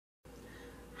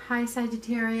Hi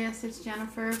Sagittarius, it's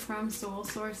Jennifer from Soul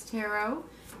Source Tarot,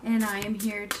 and I am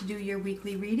here to do your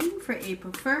weekly reading for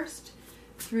April 1st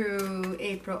through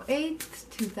April 8th,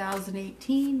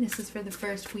 2018. This is for the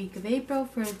first week of April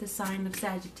for the sign of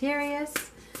Sagittarius.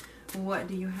 What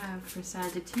do you have for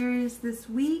Sagittarius this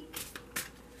week?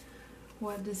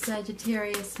 What does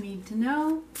Sagittarius need to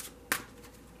know?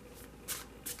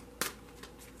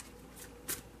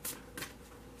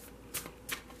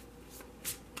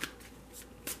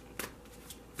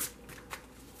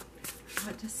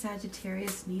 What does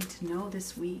Sagittarius need to know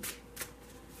this week?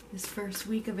 This first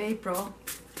week of April.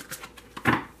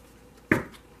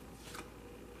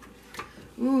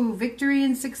 Ooh, victory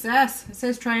and success. It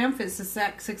says triumphant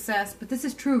success, but this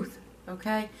is truth,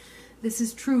 okay? This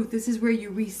is truth. This is where you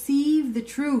receive the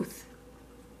truth.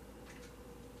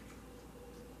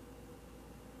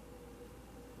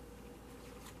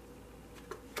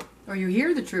 Or you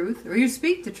hear the truth, or you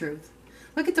speak the truth.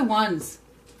 Look at the ones.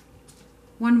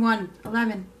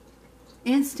 11.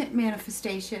 Instant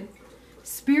manifestation.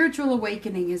 Spiritual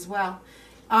awakening as well.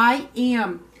 I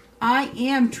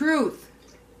am truth.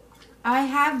 I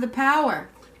have the power.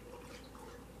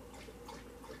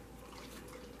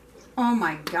 Oh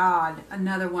my God.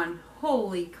 Another one.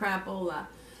 Holy crapola.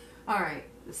 Alright.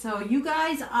 So you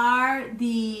guys are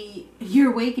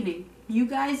you're awakening. You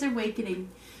guys are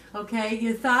awakening. Okay,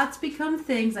 your thoughts become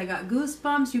things. I got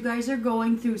goosebumps. You guys are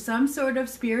going through some sort of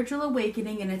spiritual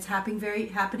awakening, and it's happening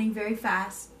very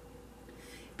fast.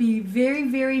 Be very,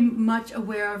 very much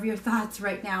aware of your thoughts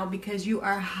right now because you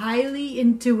are highly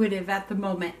intuitive at the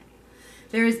moment.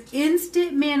 There is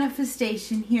instant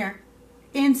manifestation here.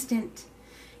 Instant.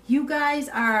 You guys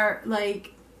are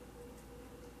like,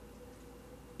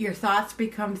 your thoughts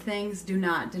become things. Do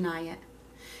not deny it.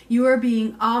 You are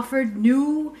being offered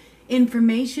new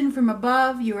information from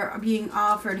above. You are being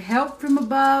offered help from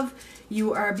above.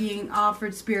 You are being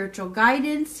offered spiritual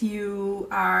guidance. You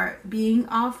are being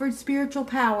offered spiritual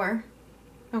power.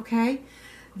 Okay?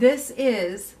 This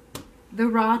is the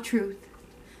raw truth.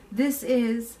 This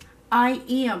is I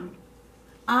am.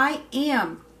 I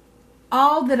am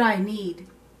all that I need.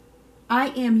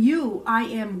 I am you. I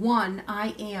am one.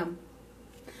 I am.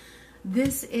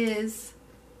 This is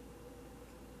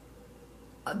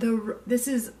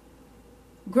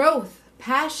growth,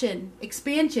 passion,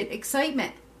 expansion,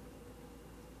 excitement.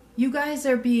 You guys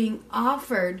are being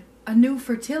offered a new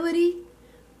fertility,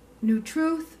 new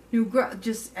truth, new growth.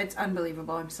 It's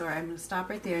unbelievable. I'm sorry. I'm going to stop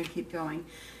right there and keep going.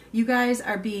 You guys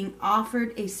are being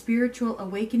offered a spiritual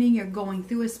awakening. You're going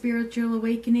through a spiritual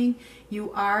awakening.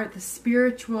 You are the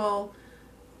spiritual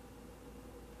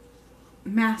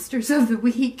masters of the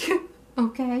week.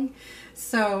 Okay?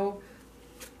 So,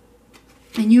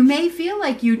 and you may feel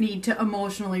like you need to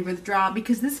emotionally withdraw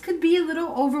because this could be a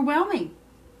little overwhelming.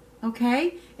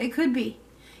 Okay? It could be.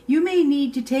 You may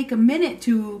need to take a minute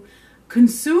to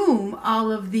consume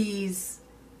all of these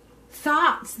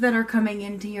thoughts that are coming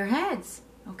into your heads.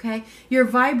 Okay? You're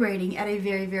vibrating at a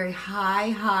very, very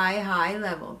high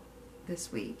level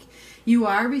this week. You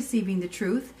are receiving the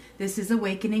truth. This is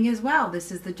awakening as well.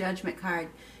 This is the Judgment card.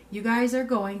 You guys are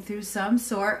going through some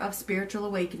sort of spiritual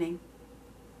awakening.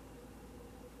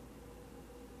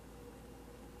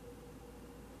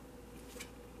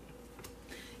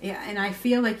 Yeah, and I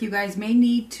feel like you guys may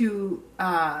need to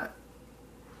I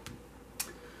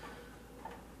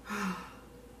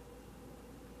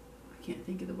can't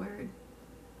think of the word.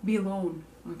 Be alone,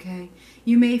 okay?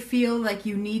 You may feel like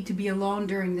you need to be alone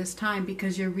during this time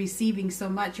because you're receiving so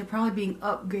much. You're probably being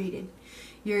upgraded.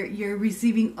 You're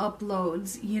receiving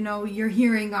uploads. You know, you're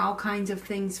hearing all kinds of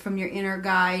things from your inner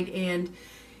guide and,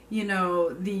 you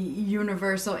know, the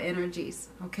universal energies.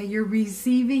 Okay? You're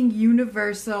receiving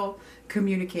universal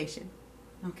communication.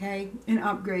 Okay? And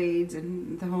upgrades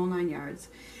and the whole 9 yards.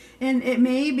 And it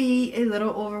may be a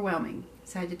little overwhelming,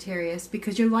 Sagittarius,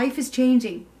 because your life is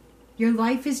changing. Your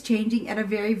life is changing at a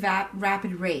very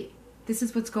rapid rate. This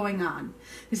is what's going on.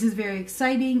 This is very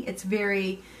exciting. It's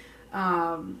very...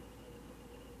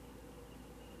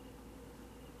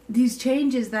 these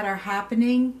changes that are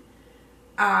happening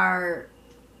are...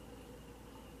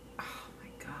 oh my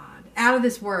God. Out of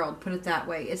this world, put it that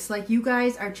way. It's like you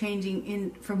guys are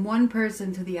changing from one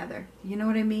person to the other. You know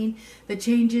what I mean? The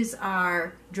changes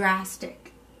are drastic.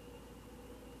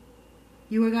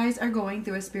 You guys are going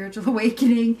through a spiritual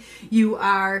awakening. You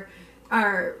are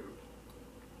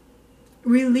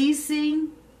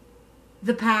releasing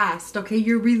the past, okay?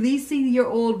 You're releasing your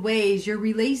old ways. You're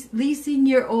releasing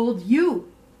your old you.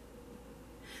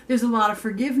 There's a lot of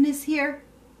forgiveness here.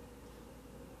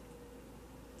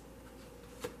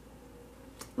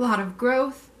 A lot of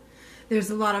growth. There's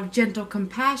a lot of gentle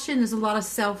compassion. There's a lot of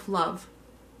self-love.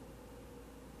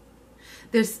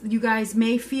 You guys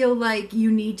may feel like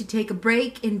you need to take a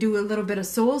break and do a little bit of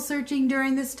soul searching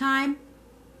during this time.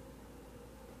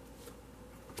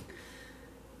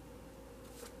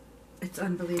 It's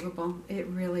unbelievable. It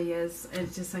really is.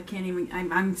 It's just, I can't even,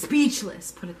 I'm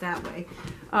speechless, put it that way.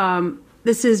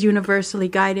 This is universally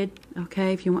guided.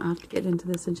 Okay, if you want, I'll get into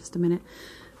this in just a minute.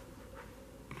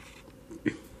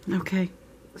 Okay,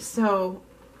 so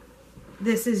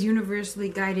this is universally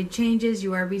guided changes.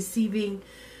 You are receiving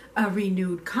a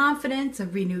renewed confidence, a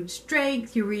renewed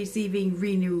strength. You're receiving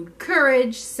renewed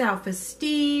courage,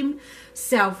 self-esteem,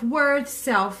 self-worth,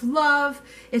 self-love.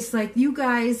 It's like you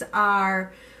guys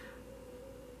are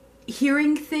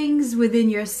hearing things within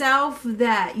yourself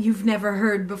that you've never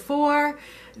heard before.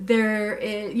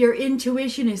 Your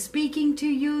intuition is speaking to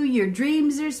you. Your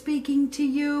dreams are speaking to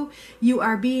you. You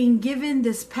are being given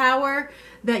this power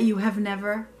that you have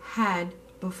never had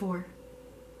before.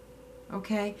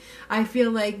 Okay? I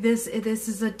feel like this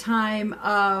is a time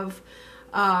of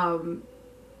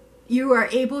you are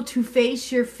able to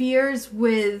face your fears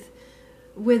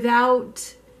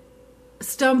without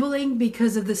stumbling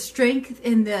because of the strength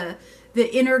and the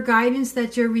inner guidance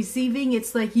that you're receiving.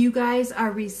 It's like you guys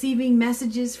are receiving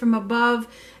messages from above,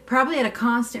 probably at a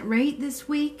constant rate this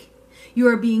week. You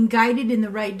are being guided in the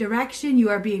right direction. You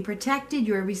are being protected.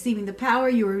 You are receiving the power.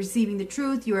 You are receiving the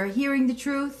truth. You are hearing the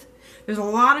truth. There's a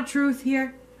lot of truth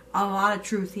here. A lot of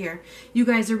truth here. You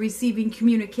guys are receiving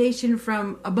communication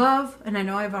from above, and I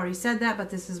know I've already said that, but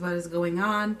this is what is going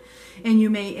on. And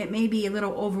it may be a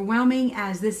little overwhelming,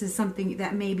 as this is something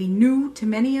that may be new to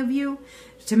many of you.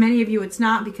 To many of you it's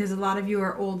not, because a lot of you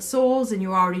are old souls and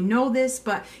you already know this,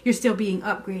 but you're still being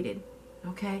upgraded.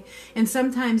 Okay? And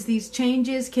sometimes these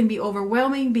changes can be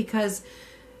overwhelming because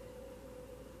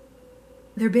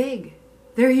they're big.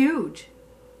 They're huge.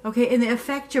 Okay? And they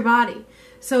affect your body.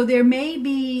 So there may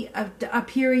be a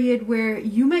period where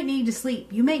you might need to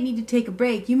sleep. You might need to take a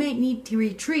break. You might need to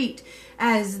retreat,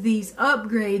 as these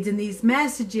upgrades and these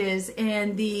messages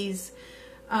and these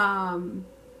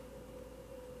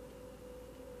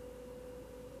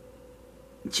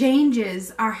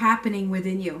changes are happening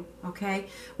within you. Okay?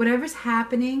 Whatever's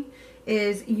happening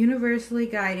is universally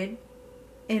guided,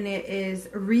 and it is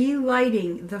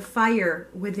relighting the fire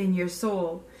within your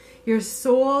soul. Your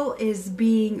soul is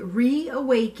being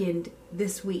reawakened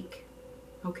this week.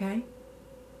 Okay?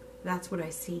 That's what I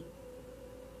see.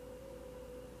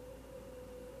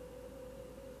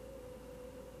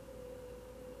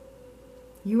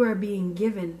 You are being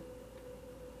given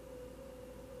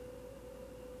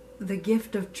the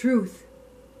gift of truth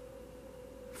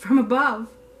from above.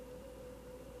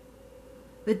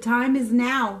 The time is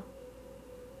now.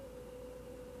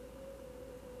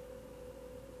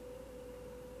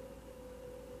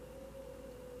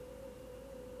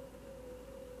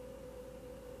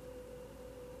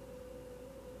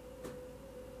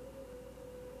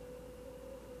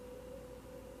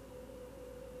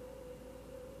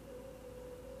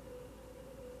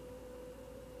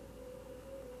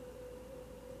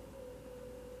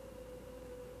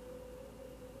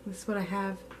 This is what I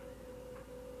have.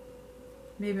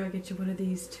 Maybe I'll get you one of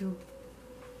these too.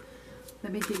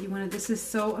 Let me get you one of this. Is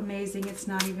so amazing. It's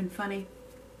not even funny.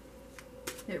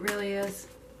 It really is.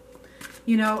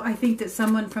 You know, I think that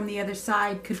someone from the other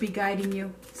side could be guiding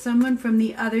you. Someone from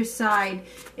the other side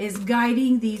is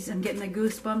guiding these. I'm getting the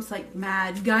goosebumps like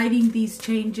mad. Guiding these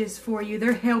changes for you.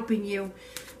 They're helping you.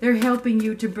 They're helping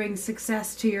you to bring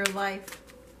success to your life.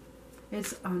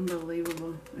 It's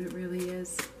unbelievable. It really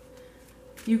is.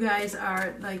 You guys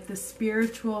are like the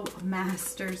spiritual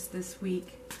masters this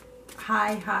week.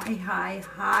 High, high, high,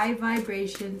 high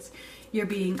vibrations. You're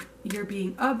being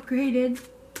upgraded.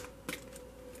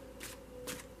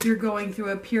 You're going through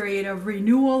a period of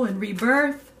renewal and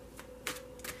rebirth.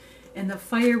 And the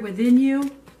fire within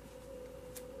you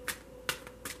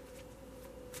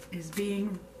is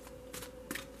being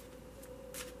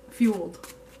fueled.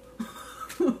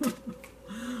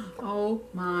 Oh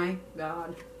my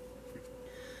God.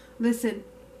 Listen,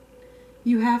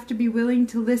 you have to be willing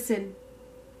to listen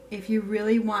if you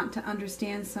really want to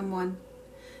understand someone.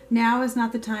 Now is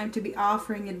not the time to be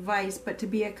offering advice, but to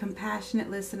be a compassionate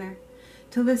listener.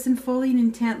 To listen fully and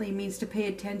intently means to pay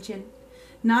attention,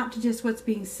 not to just what's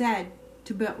being said,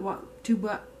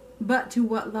 but to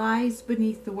what lies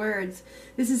beneath the words.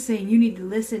 This is saying you need to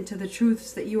listen to the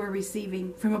truths that you are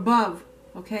receiving from above.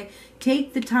 Okay?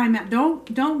 Take the time out.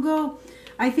 Don't go.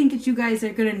 I think that you guys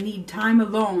are going to need time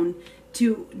alone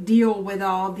to deal with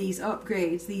all these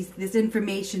upgrades, this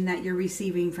information that you're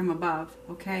receiving from above,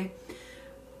 okay?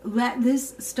 Let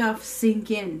this stuff sink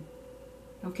in.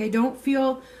 Okay, don't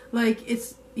feel like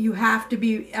you have to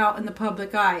be out in the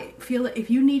public eye. Feel if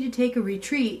you need to take a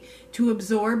retreat to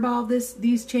absorb all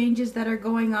these changes that are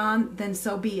going on, then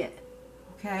so be it.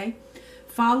 Okay?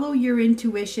 Follow your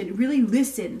intuition. Really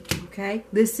listen, okay?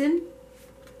 Listen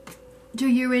to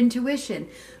your intuition.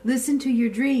 Listen to your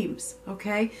dreams,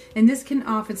 okay? And this can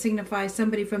often signify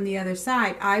somebody from the other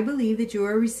side. I believe that you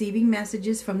are receiving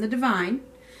messages from the divine,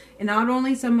 and not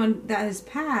only someone that has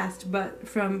passed, but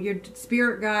from your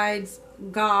spirit guides,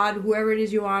 God, whoever it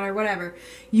is you honor, whatever.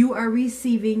 You are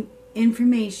receiving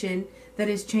information that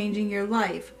is changing your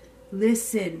life.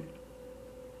 Listen.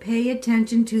 Pay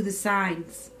attention to the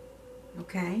signs,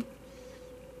 okay?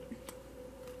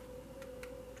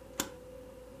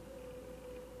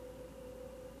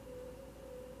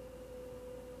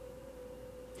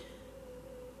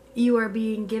 You are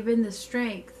being given the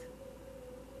strength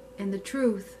and the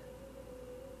truth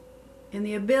and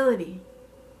the ability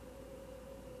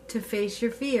to face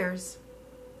your fears.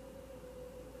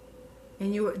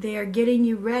 And they are getting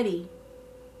you ready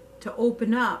to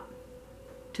open up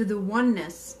to the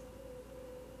oneness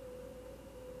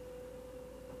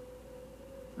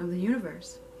of the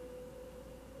universe.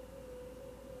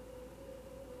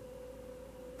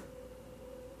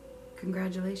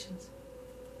 Congratulations.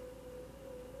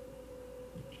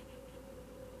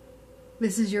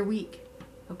 This is your week,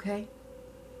 okay?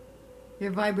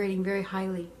 You're vibrating very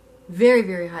highly. Very,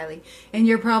 very highly. And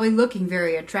you're probably looking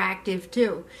very attractive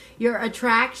too. Your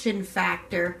attraction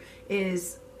factor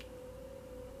is,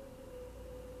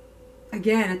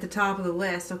 again, at the top of the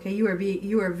list. Okay, you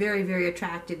are very, very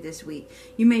attractive this week.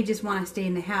 You may just want to stay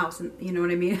in the house, and you know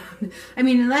what I mean. I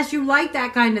mean, unless you like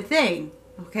that kind of thing.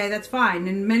 Okay, that's fine,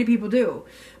 and many people do.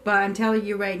 But I'm telling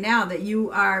you right now that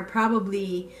you are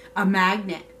probably a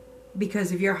magnet.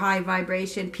 Because of your high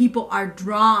vibration, people are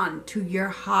drawn to your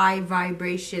high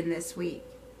vibration this week.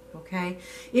 Okay?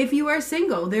 If you are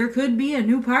single, there could be a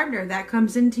new partner that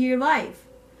comes into your life.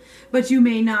 But you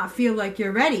may not feel like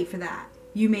you're ready for that.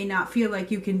 You may not feel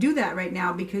like you can do that right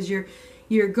now because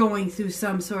you're going through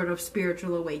some sort of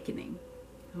spiritual awakening.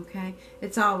 Okay?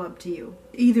 It's all up to you.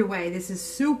 Either way, this is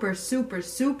super, super,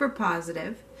 super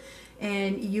positive.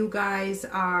 And you guys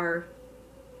are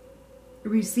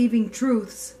receiving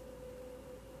truths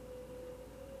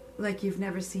like you've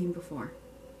never seen before.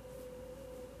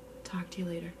 Talk to you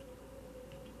later.